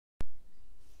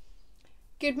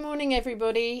Good morning,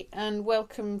 everybody, and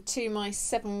welcome to my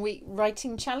 7-week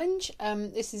writing challenge.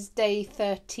 This is day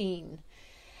 13.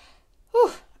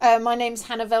 My name's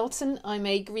Hannah Velton. I'm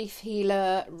a grief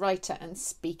healer, writer, and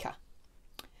speaker.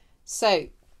 So,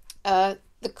 the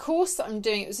course that I'm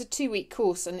doing, it was a 2-week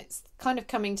course, and it's kind of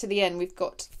coming to the end.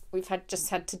 We've had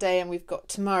today, and we've got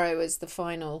tomorrow as the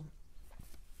final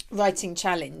writing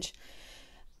challenge.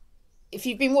 If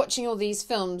you've been watching all these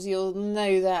films, you'll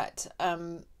know that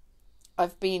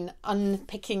I've been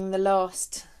unpicking the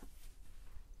last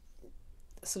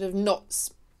sort of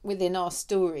knots within our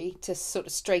story to sort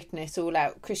of straighten it all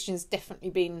out. Christian's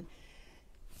definitely been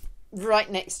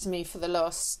right next to me for the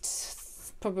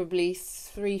last probably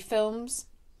 3 films.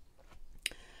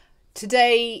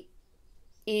 Today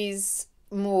is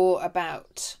more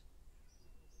about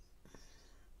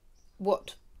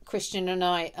what Christian and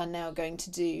I are now going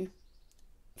to do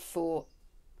for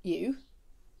you.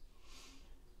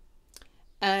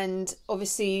 And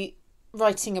obviously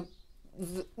writing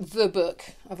the book,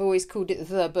 I've always called it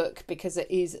the book because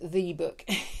it is the book.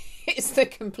 It's the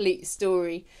complete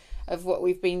story of what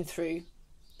we've been through.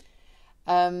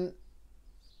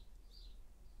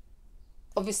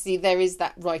 Obviously there is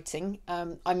that writing.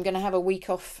 I'm going to have a week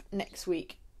off next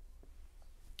week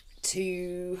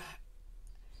to...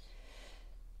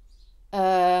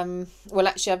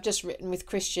 actually I've just written with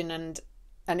Christian and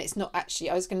it's not actually,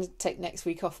 I was going to take next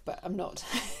week off, but I'm not.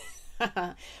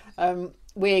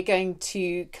 We're going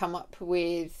to come up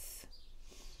with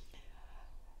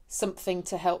something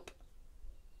to help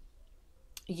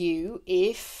you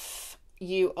if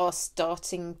you are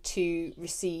starting to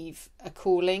receive a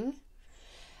calling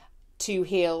to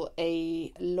heal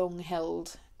a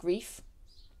long-held grief.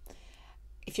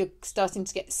 If you're starting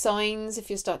to get signs, if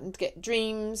you're starting to get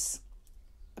dreams.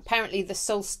 Apparently the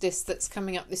solstice that's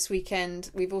coming up this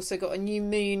weekend, we've also got a new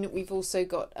moon, we've also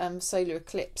got solar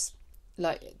eclipse.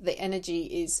 Like, the energy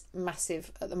is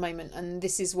massive at the moment, and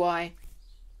this is why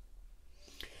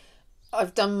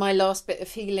I've done my last bit of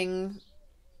healing,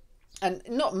 and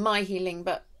not my healing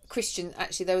but Christian.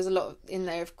 Actually there was a lot in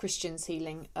there of Christian's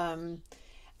healing, and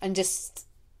just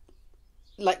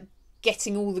like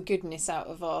getting all the goodness out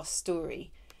of our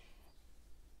story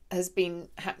has been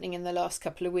happening in the last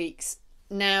couple of weeks.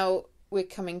 Now we're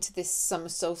coming to this summer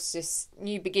solstice,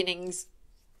 new beginnings,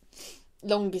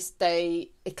 longest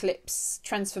day, eclipse,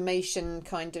 transformation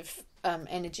kind of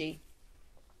energy.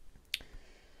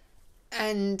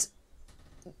 And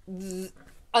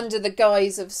under the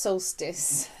guise of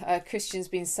solstice, Christian's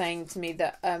been saying to me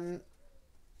that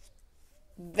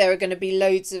there are going to be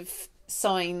loads of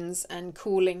signs and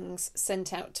callings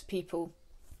sent out to people,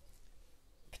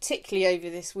 particularly over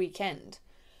this weekend,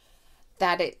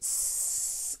 that it's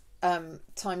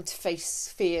time to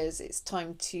face fears. It's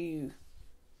time to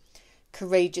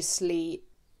courageously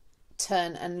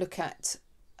turn and look at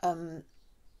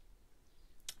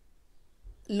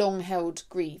long-held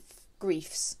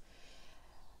griefs.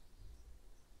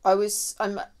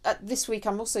 This week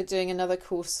I'm also doing another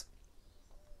course.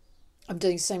 I'm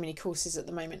doing so many courses at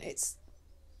the moment.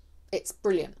 It's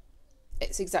brilliant.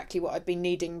 It's exactly what I've been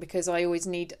needing, because I always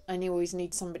need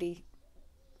somebody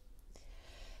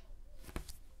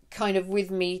kind of with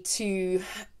me to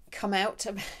come out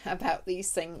about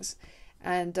these things,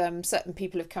 and certain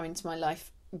people have come into my life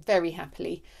very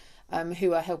happily,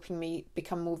 who are helping me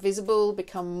become more visible,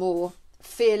 become more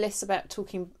fearless about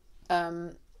talking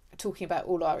about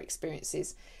all our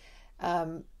experiences,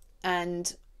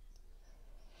 and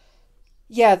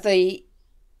yeah,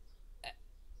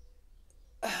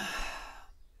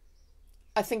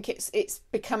 I think it's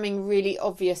becoming really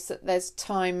obvious that there's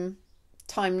time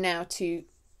now to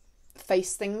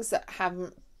face things that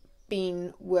haven't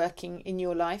been working in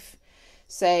your life.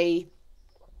 Say,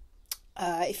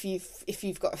 if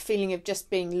you've got a feeling of just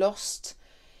being lost,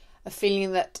 a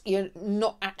feeling that you're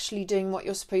not actually doing what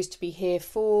you're supposed to be here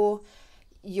for,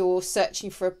 you're searching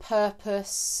for a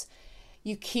purpose,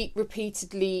 you keep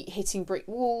repeatedly hitting brick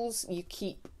walls, you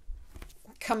keep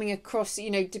coming across,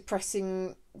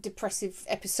 depressive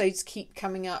episodes keep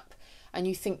coming up, and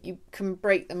you think you can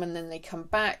break them and then they come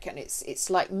back, and it's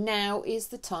like now is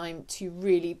the time to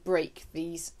really break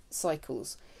these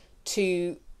cycles,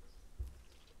 to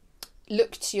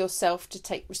look to yourself, to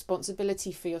take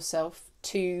responsibility for yourself,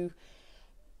 to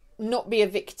not be a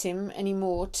victim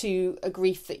anymore to a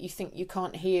grief that you think you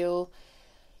can't heal.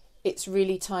 It's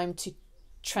really time to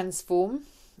transform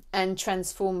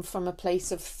from a place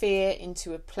of fear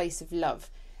into a place of love.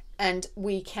 And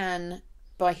we can,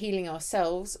 by healing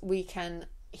ourselves, we can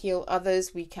heal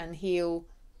others, we can heal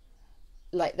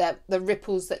like that. The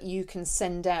ripples that you can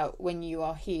send out when you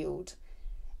are healed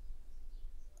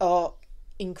are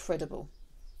incredible.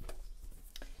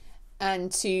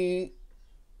 And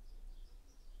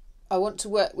I want to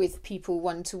work with people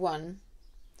one-to-one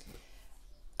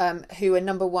who are,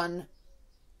 number one,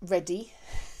 ready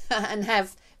and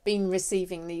have been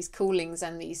receiving these callings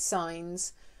and these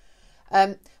signs.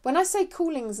 When I say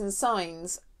callings and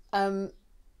signs,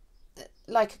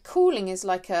 like a calling is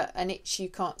like an itch you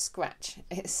can't scratch.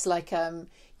 It's like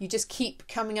you just keep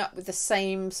coming up with the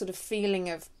same sort of feeling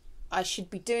of, I should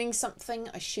be doing something,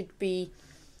 I should be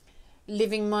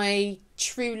living my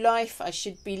true life, I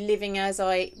should be living as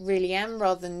I really am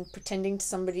rather than pretending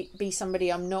to be somebody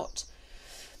I'm not.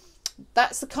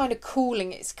 That's the kind of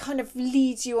calling. It's kind of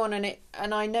leads you on, and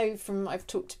I know from, I've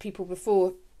talked to people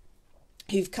before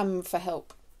who've come for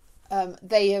help.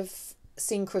 They have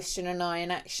seen Christian and I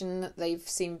in action. They've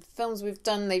seen films we've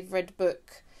done. They've read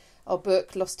our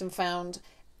book Lost and Found,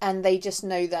 and they just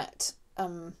know that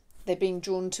they're being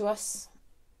drawn to us.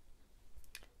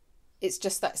 It's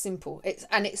just that simple.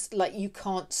 It's like you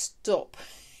can't stop.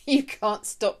 You can't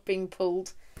stop being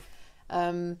pulled.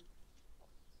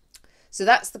 So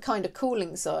that's the kind of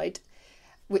calling side,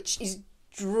 which is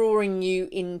drawing you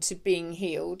into being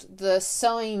healed. The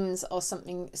signs are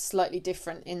something slightly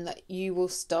different in that you will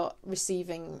start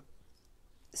receiving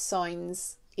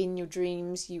signs in your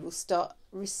dreams. You will start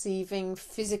receiving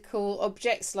physical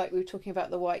objects, like we were talking about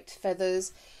the white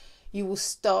feathers. You will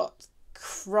start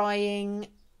crying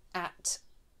at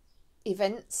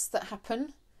events that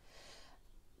happen.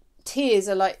 Tears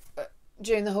are like,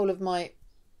 during the whole of my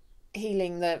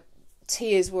healing, the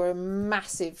tears were a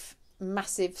massive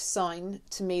sign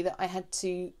to me that I had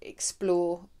to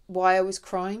explore why I was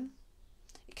crying.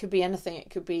 It could be anything. It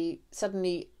could be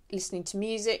suddenly listening to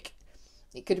music.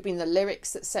 It could have been the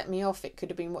lyrics that set me off. It could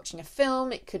have been watching a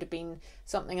film. It could have been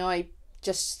something I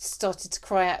just started to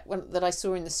cry at that I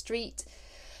saw in the street.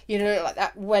 You know, like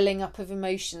that welling up of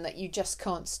emotion that you just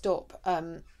can't stop.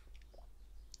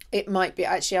 It might be,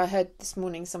 actually, I heard this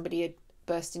morning somebody had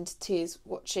burst into tears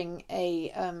watching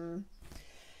a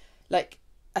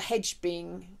hedge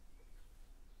being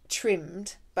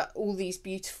trimmed, but all these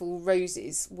beautiful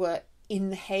roses were in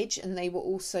the hedge, and they were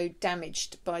also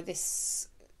damaged by this,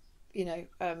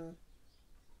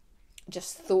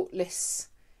 just thoughtless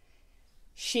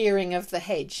shearing of the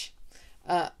hedge.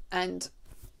 And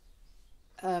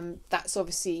that's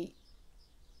obviously,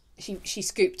 she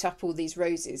scooped up all these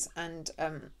roses and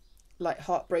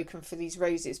heartbroken for these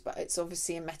roses, but it's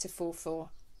obviously a metaphor for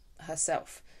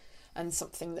herself and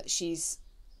something that she's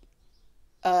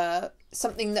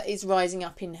something that is rising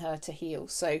up in her to heal.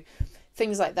 So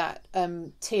things like that.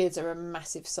 Tears are a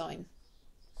massive sign.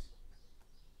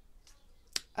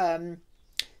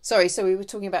 So we were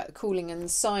talking about the calling and the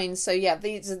signs. So yeah,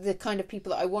 these are the kind of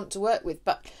people that I want to work with.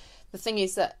 But the thing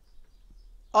is that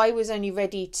I was only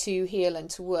ready to heal and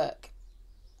to work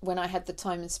when I had the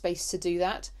time and space to do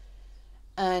that,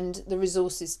 and the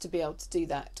resources to be able to do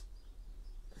that.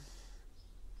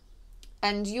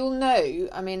 And you'll know,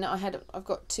 I mean, I've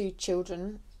got 2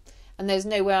 children, and there's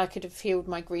no way I could have healed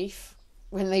my grief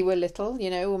when they were little.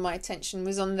 All my attention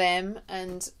was on them,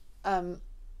 and I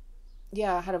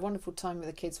had a wonderful time with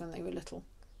the kids when they were little.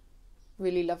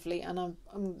 Really lovely, and I'm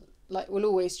will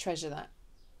always treasure that.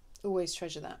 Always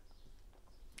treasure that.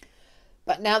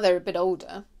 But now they're a bit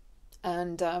older,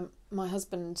 and my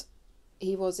husband,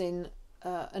 he was in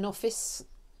an office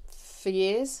for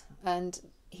years, and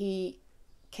he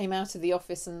came out of the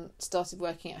office and started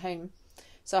working at home.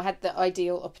 So I had the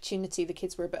ideal opportunity. The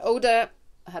kids were a bit older.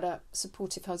 I had a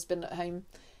supportive husband at home,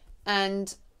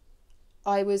 and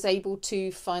I was able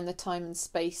to find the time and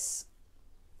space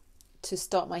to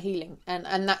start my healing.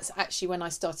 And that's actually when I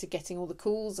started getting all the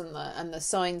calls and the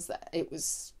signs that it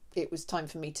was time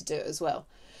for me to do it as well.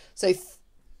 So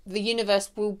the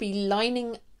universe will be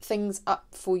lining things up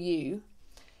for you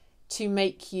to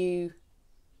make you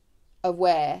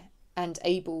aware and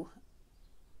able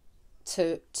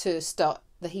to start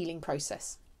the healing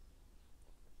process.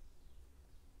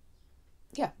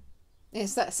 Yeah,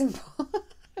 it's that simple.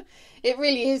 It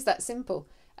really is that simple.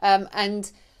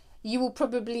 And you will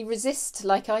probably resist,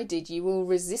 like I did. You will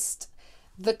resist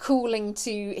the calling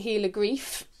to heal a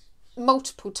grief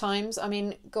multiple times. I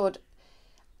mean, God,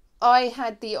 I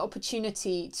had the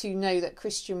opportunity to know that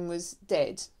Christian was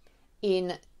dead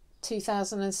in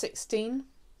 2016.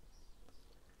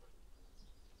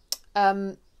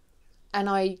 And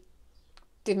I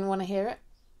didn't want to hear it.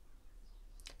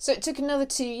 So it took another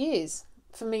 2 years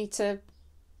for me to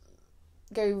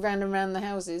go round and round the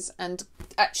houses, and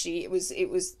actually it was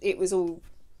all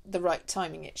the right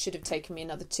timing. It should have taken me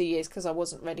another 2 years because I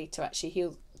wasn't ready to actually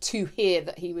hear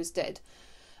that he was dead.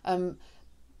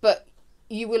 But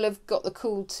you will have got the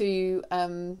call to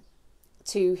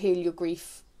heal your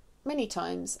grief many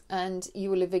times, and you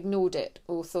will have ignored it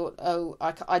or thought, oh,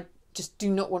 I just do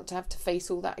not want to have to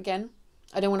face all that again.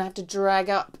 I don't want to have to drag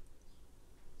up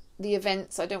the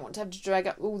events. I don't want to have to drag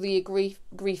up all the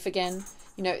grief again.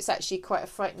 You know, it's actually quite a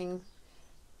frightening.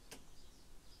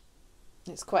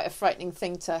 It's quite a frightening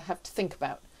thing to have to think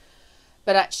about.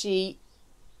 But actually,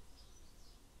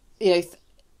 you know,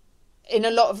 in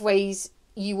a lot of ways,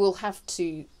 you will have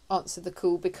to answer the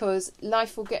call, because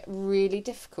life will get really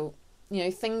difficult. You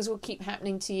know, things will keep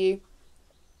happening to you.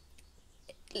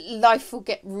 Life will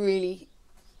get really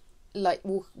like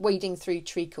wading through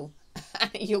treacle.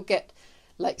 You'll get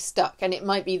like stuck, and it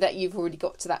might be that you've already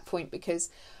got to that point, because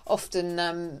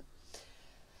often,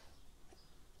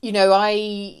 you know,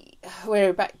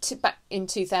 we're back in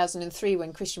 2003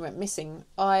 when Christian went missing.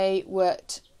 I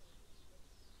worked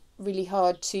really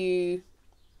hard to.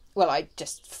 Well, I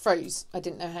just froze. I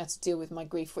didn't know how to deal with my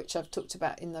grief, which I've talked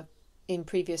about in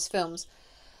previous films.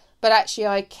 But actually,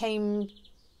 I came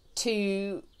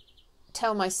to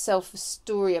tell myself a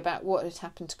story about what had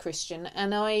happened to Christian,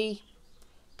 and I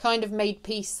kind of made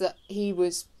peace that he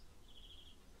was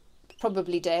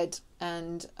probably dead,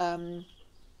 and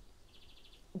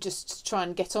just try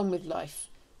and get on with life.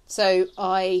 So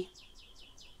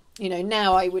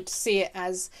now I would see it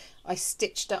as I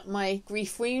stitched up my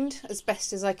grief wound as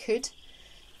best as I could.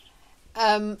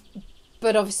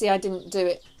 But obviously I didn't do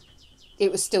it.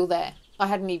 It was still there. I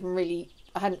hadn't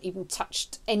even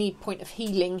touched any point of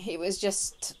healing. It was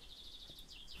just,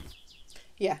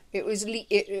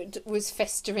 it was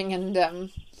festering, and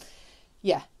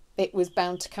it was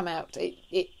bound to come out.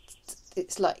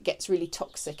 It's like it gets really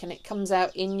toxic, and it comes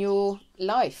out in your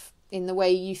life, in the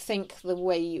way you think, the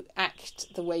way you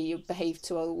act, the way you behave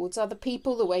towards other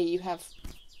people, the way you have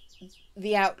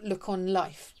the outlook on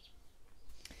life.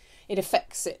 It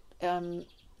affects it. And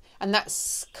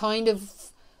that's kind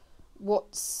of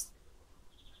what's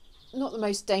not the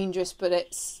most dangerous, but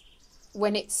it's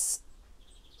when it's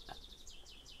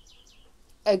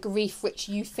a grief which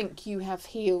you think you have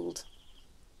healed.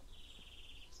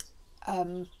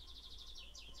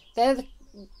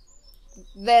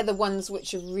 They're the ones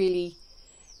which are really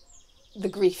the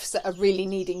griefs that are really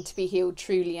needing to be healed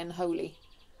truly and wholly.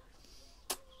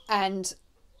 And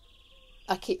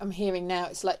I'm hearing now,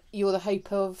 it's like you're the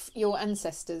hope of your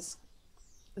ancestors,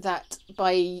 that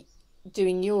by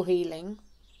doing your healing,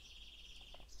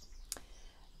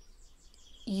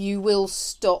 you will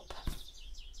stop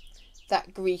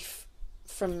that grief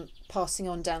from passing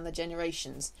on down the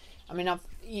generations. I mean,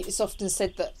 it's often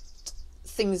said that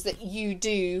things that you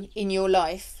do in your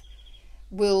life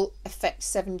will affect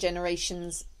 7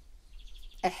 generations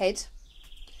ahead.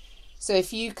 So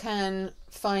if you can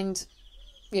find,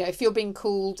 if you're being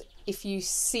called, if you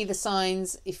see the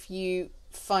signs, if you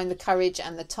find the courage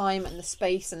and the time and the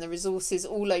space and the resources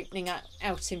all opening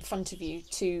out in front of you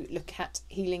to look at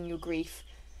healing your grief,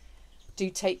 do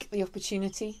take the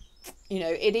opportunity.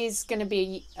 It is going to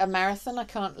be a marathon, I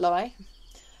can't lie,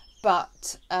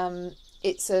 but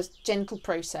it's a gentle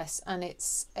process, and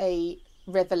it's a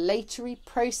revelatory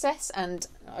process. And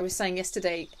I was saying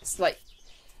yesterday, it's like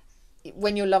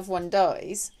when your loved one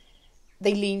dies,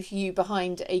 they leave you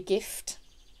behind a gift,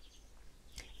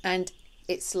 and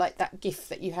it's like that gift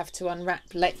that you have to unwrap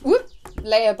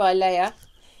layer by layer,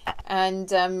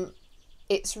 and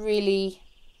it's really,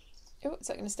 is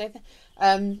that going to stay there?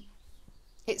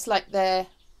 It's like it's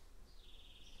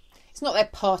not their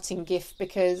parting gift,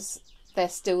 because they're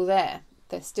still there,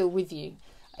 they're still with you.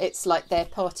 It's like their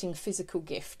parting physical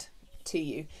gift to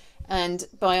you, and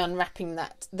by unwrapping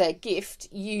their gift,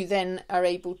 you then are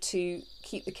able to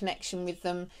keep the connection with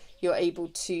them. You're able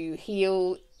to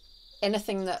heal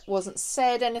anything that wasn't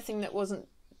said, anything that wasn't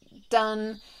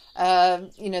done.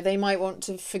 They might want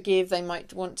to forgive, they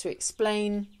might want to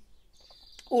explain.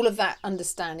 All of that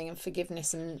understanding and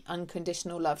forgiveness and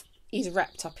unconditional love is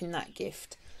wrapped up in that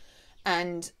gift,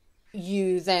 and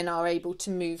you then are able to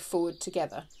move forward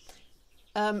together.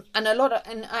 And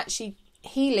actually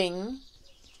healing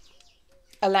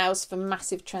allows for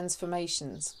massive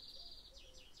transformations.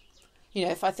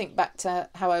 If I think back to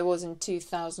how I was in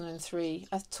 2003,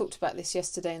 I talked about this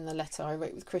yesterday in the letter I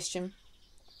wrote with Christian.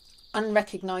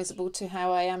 Unrecognisable to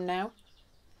how I am now.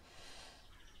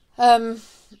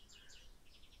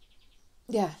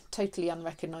 Totally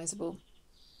unrecognisable.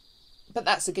 But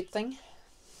that's a good thing.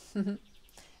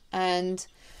 And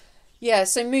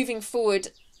so moving forward,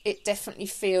 it definitely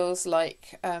feels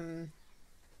like I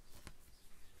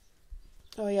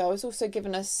was also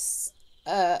given us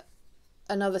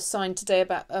another sign today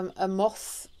about a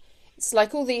moth. It's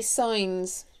like all these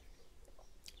signs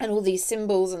And all these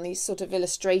symbols and these sort of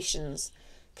illustrations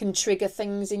can trigger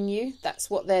things in you. That's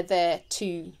what they're there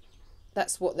to,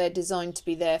 that's what they're designed to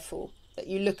be there for. That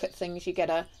you look at things, you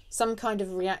get some kind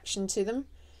of reaction to them.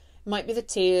 It might be the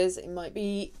tears, it might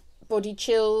be body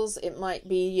chills, it might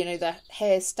be, you know, the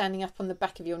hair standing up on the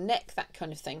back of your neck, that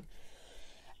kind of thing.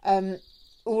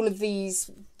 All of these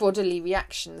bodily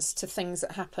reactions to things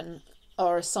that happen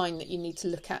are a sign that you need to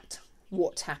look at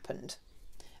what happened,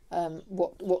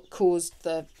 what caused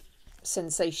the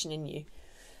sensation in you.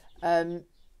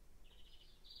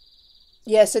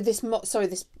 So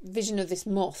this vision of this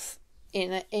moth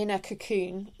in a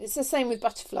cocoon. It's the same with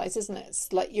butterflies, isn't it?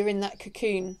 It's like you're in that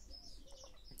cocoon,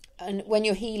 and when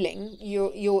you're healing,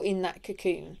 you're in that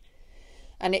cocoon,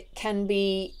 and it can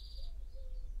be,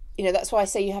 you know, that's why I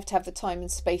say you have to have the time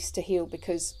and space to heal,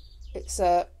 because it's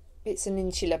an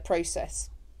insular process,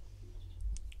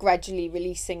 gradually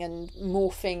releasing and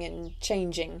morphing and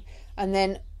changing. And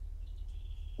then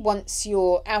once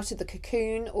you're out of the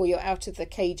cocoon, or you're out of the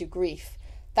cage of grief,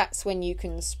 that's when you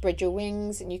can spread your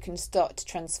wings and you can start to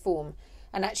transform.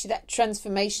 And actually that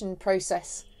transformation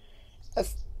process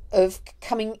of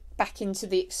coming back into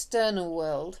the external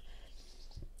world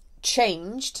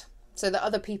changed, so that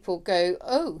other people go,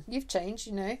 oh, you've changed,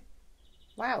 you know,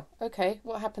 wow, okay,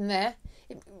 what happened there?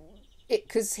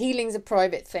 Because healing's a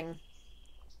private thing.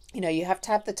 You know, you have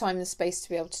to have the time and the space to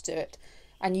be able to do it.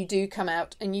 And you do come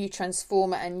out and you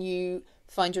transform and you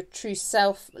find your true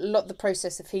self. A lot of the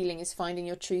process of healing is finding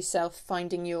your true self,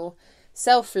 finding your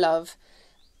self-love,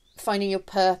 finding your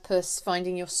purpose,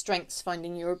 finding your strengths,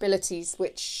 finding your abilities,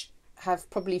 which have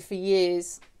probably for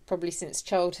years, probably since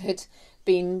childhood,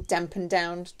 been dampened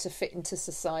down to fit into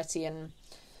society and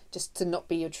just to not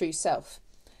be your true self.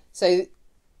 So,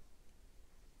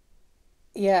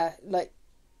 yeah, like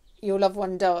your loved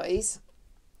one dies,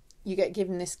 you get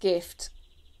given this gift,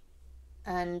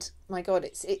 and my God,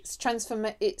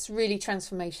 it's really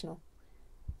transformational.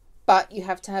 But you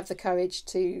have to have the courage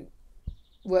to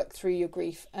work through your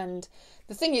grief. And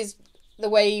the thing is, the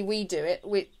way we do it,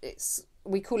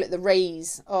 we call it the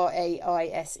RAISE,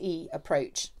 RAISE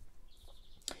approach,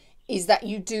 is that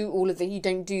you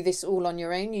don't do this all on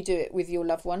your own, you do it with your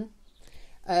loved one.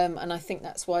 And I think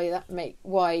that's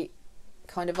why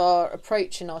kind of our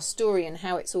approach and our story and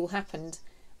how it's all happened,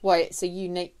 why it's a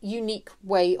unique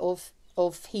way of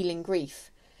healing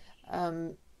grief.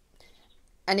 And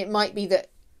it might be that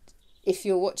if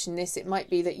you're watching this, it might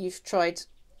be that you've tried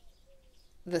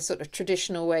the sort of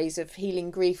traditional ways of healing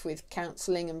grief with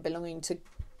counselling and belonging to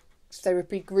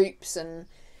therapy groups and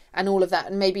all of that,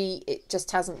 and maybe it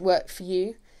just hasn't worked for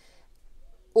you.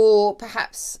 Or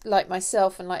perhaps, like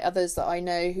myself and like others that I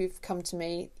know who've come to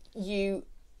me, you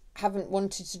haven't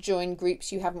wanted to join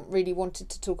groups, you haven't really wanted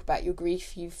to talk about your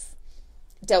grief, you've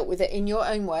dealt with it in your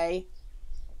own way,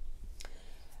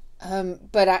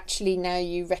 but actually now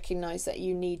you recognise that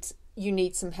you need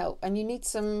some help, and you need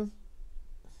some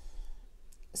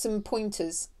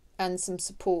pointers and some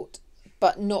support,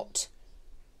 but not,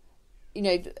 you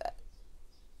know,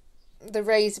 the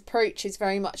RAISE approach is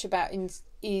very much about empowering.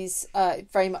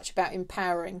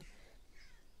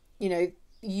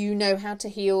 You know how to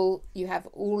heal, you have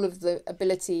all of the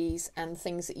abilities and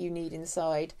things that you need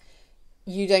inside.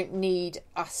 You don't need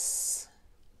us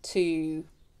to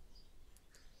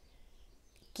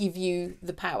give you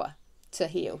the power to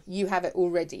heal. You have it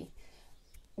already.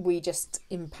 We just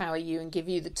empower you and give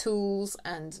you the tools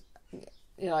and,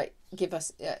 you know, like give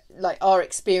us like our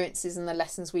experiences and the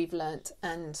lessons we've learnt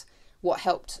and what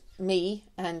helped me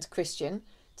and Christian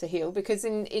to heal, because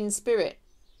in spirit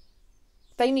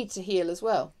they need to heal as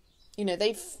well. You know,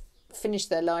 they've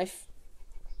finished their life,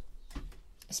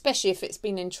 especially if it's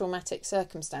been in traumatic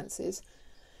circumstances.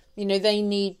 You know, they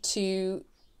need to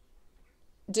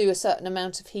do a certain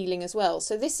amount of healing as well.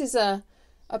 So this is a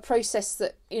process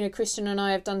that, you know, Christian and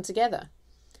I have done together,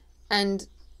 and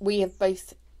we have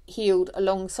both healed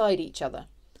alongside each other.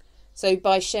 So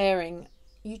by sharing,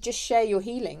 you just share your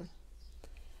healing,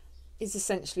 is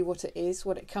essentially what it is,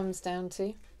 what it comes down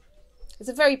to. It's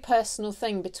a very personal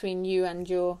thing between you and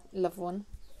your loved one,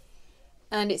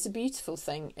 and it's a beautiful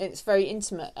thing. It's very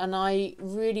intimate, and I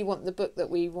really want the book that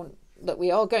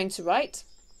we are going to write,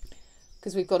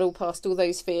 because we've got all past all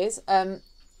those fears. I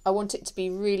want it to be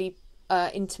really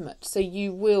intimate, so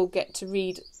you will get to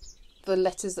read the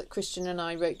letters that Christian and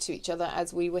I wrote to each other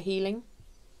as we were healing.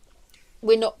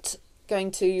 We're not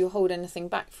going to hold anything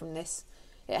back from this.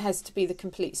 It has to be the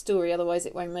complete story, otherwise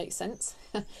it won't make sense.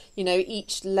 You know,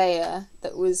 each layer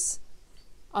that was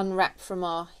unwrapped from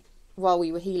while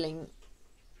we were healing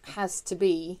has to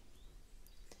be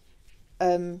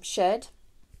shared.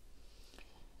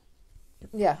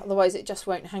 Yeah, otherwise it just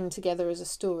won't hang together as a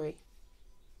story.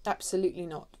 Absolutely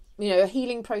not. You know, a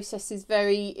healing process is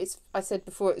I said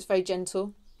before, it's very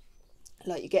gentle.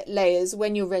 Like, you get layers.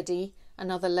 When you're ready,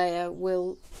 another layer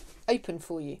will open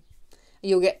for you.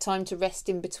 You'll get time to rest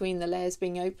in between the layers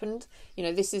being opened. You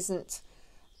know, this isn't,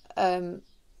 like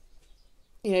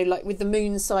with the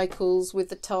moon cycles, with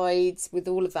the tides, with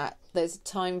all of that, there's a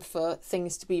time for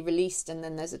things to be released, and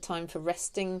then there's a time for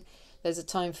resting. There's a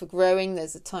time for growing.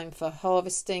 There's a time for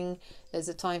harvesting. There's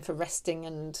a time for resting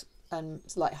and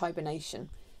like hibernation.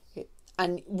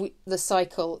 And the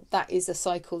cycle, that is a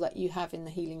cycle that you have in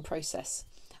the healing process.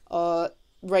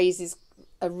 Raises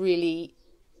a really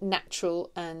natural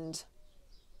and,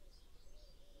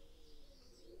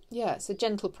 it's a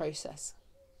gentle process.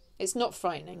 It's not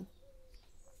frightening.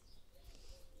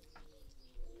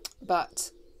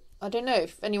 But I don't know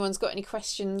if anyone's got any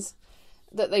questions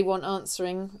that they want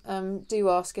answering. Do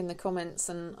ask in the comments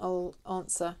and I'll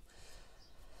answer.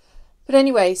 But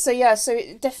anyway, so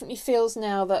it definitely feels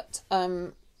now that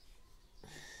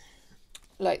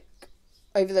like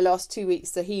over the last 2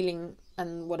 weeks, the healing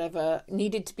and whatever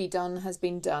needed to be done has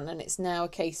been done, and it's now a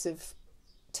case of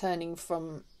turning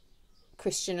from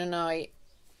Christian and I,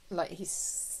 like, he's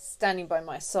standing by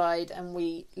my side and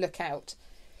we look out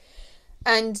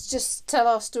and just tell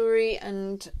our story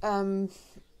and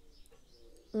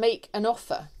make an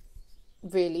offer,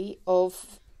 really,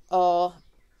 of our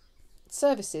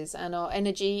services and our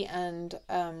energy, and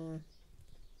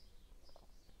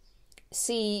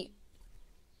see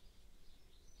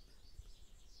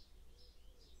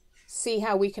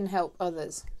how we can help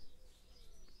others.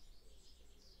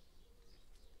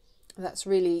 That's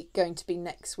really going to be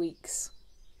next week's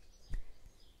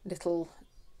little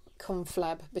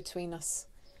conflab between us.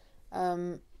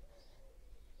 And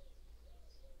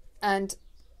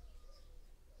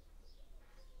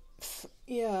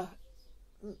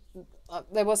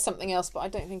there was something else, but I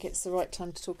don't think it's the right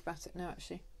time to talk about it now,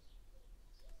 actually.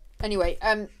 Anyway,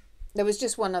 there was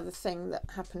just one other thing that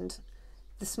happened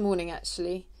this morning,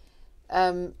 actually.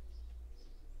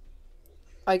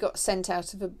 I got sent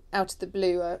out of the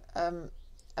blue a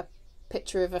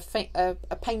picture of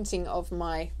a painting of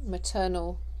my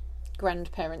maternal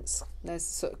grandparents. There's a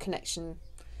sort of connection,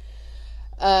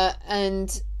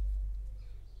 and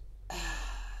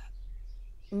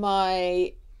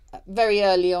my very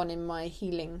early on in my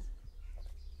healing,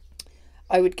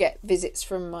 I would get visits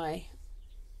from my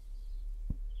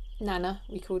Nana.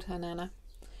 We called her Nana,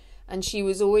 and she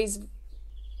was always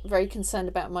very concerned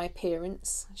about my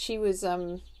appearance. She was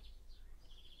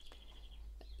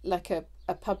like a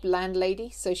pub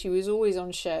landlady, so she was always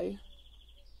on show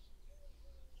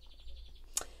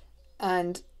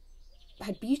and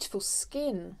had beautiful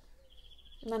skin.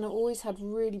 Nana always had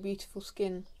really beautiful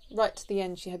skin. Right to the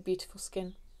end, she had beautiful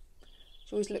skin.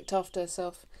 She always looked after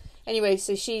herself. Anyway,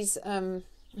 so she's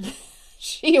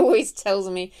she always tells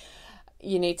me,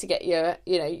 you need to get you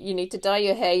need to dye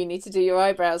your hair, you need to do your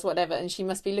eyebrows, whatever. And she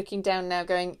must be looking down now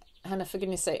going, Hannah, for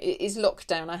goodness sake, it is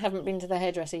lockdown. I haven't been to the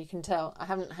hairdresser, you can tell. I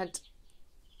haven't had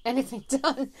anything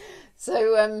done.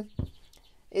 So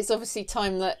it's obviously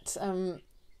time that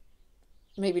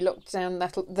maybe lockdown,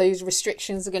 those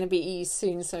restrictions are going to be eased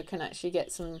soon, so I can actually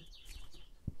get some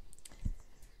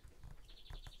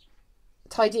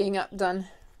tidying up done.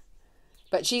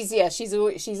 But she's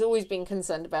always been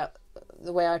concerned about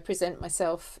the way I present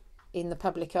myself in the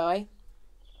public eye,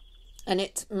 and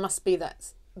it must be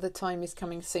that the time is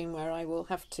coming soon where I will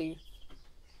have to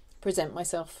present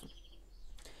myself.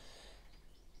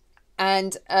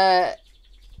 And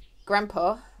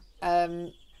Grandpa,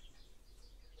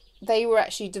 they were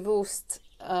actually divorced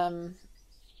in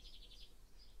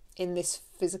this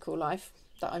physical life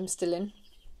that I'm still in,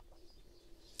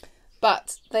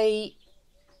 but they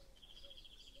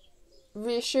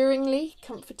reassuringly,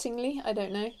 comfortingly, I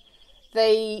don't know,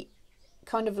 they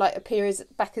kind of like appear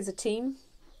back as a team.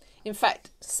 In fact,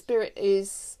 Spirit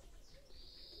is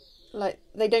like,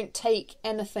 they don't take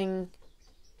anything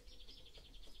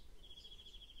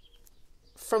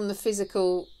from the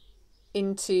physical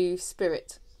into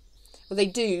Spirit. Well, they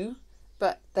do,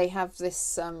 but they have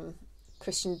this,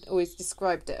 Christian always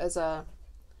described it as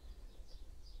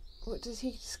what does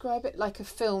he describe it? Like a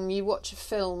film. You watch a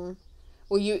film,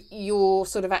 or your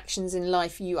sort of actions in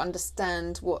life, you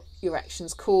understand what your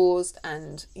actions caused,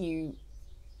 and you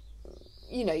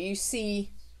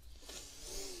see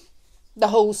the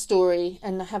whole story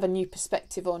and have a new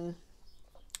perspective on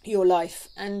your life.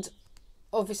 And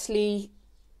obviously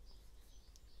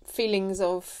feelings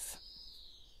of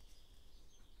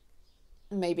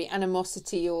maybe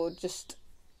animosity or just,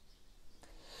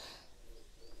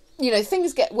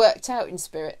 things get worked out in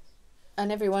Spirit.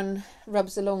 and everyone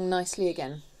rubs along nicely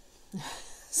again.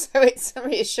 So it's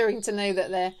reassuring to know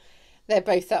that they're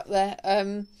both up there.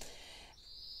 And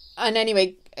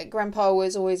anyway, Grandpa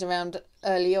was always around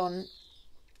early on.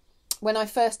 When I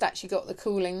first actually got the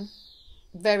calling,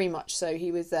 very much so,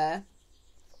 he was there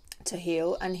to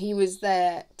heal, and he was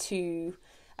there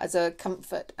as a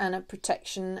comfort and a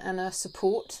protection and a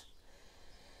support.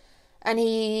 And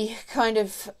he kind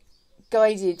of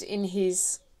guided in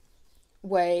his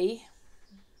way.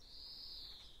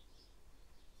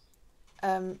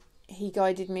 He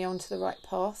guided me onto the right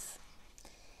path,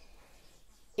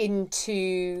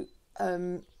 into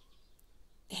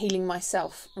healing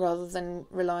myself rather than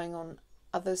relying on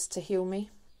others to heal me.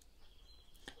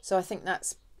 So I think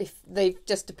that's, if they've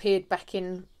just appeared back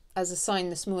in as a sign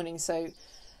this morning. So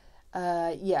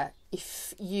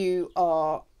if you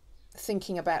are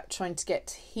thinking about trying to get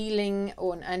healing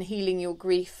and healing your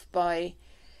grief by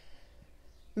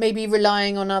maybe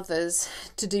relying on others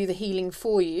to do the healing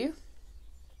for you,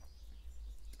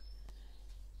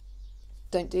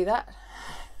 don't do that.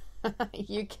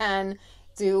 You can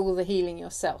do all the healing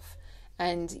yourself,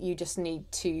 and you just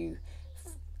need to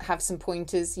have some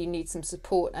pointers, you need some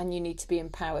support, and you need to be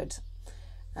empowered.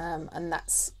 And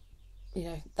that's,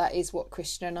 that is what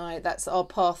Christian and I, that's our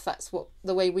path, that's what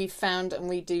the way we've found, and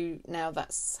we do now,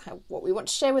 that's what we want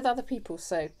to share with other people.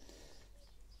 So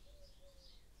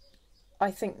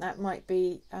I think that might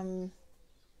be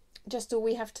just all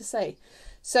we have to say.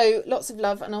 So lots of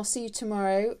love, and I'll see you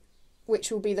tomorrow,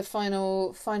 which will be the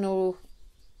final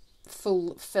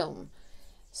full film.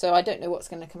 So I don't know what's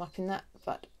going to come up in that,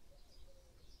 but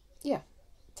yeah,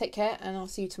 take care, and I'll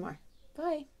see you tomorrow.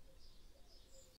 Bye.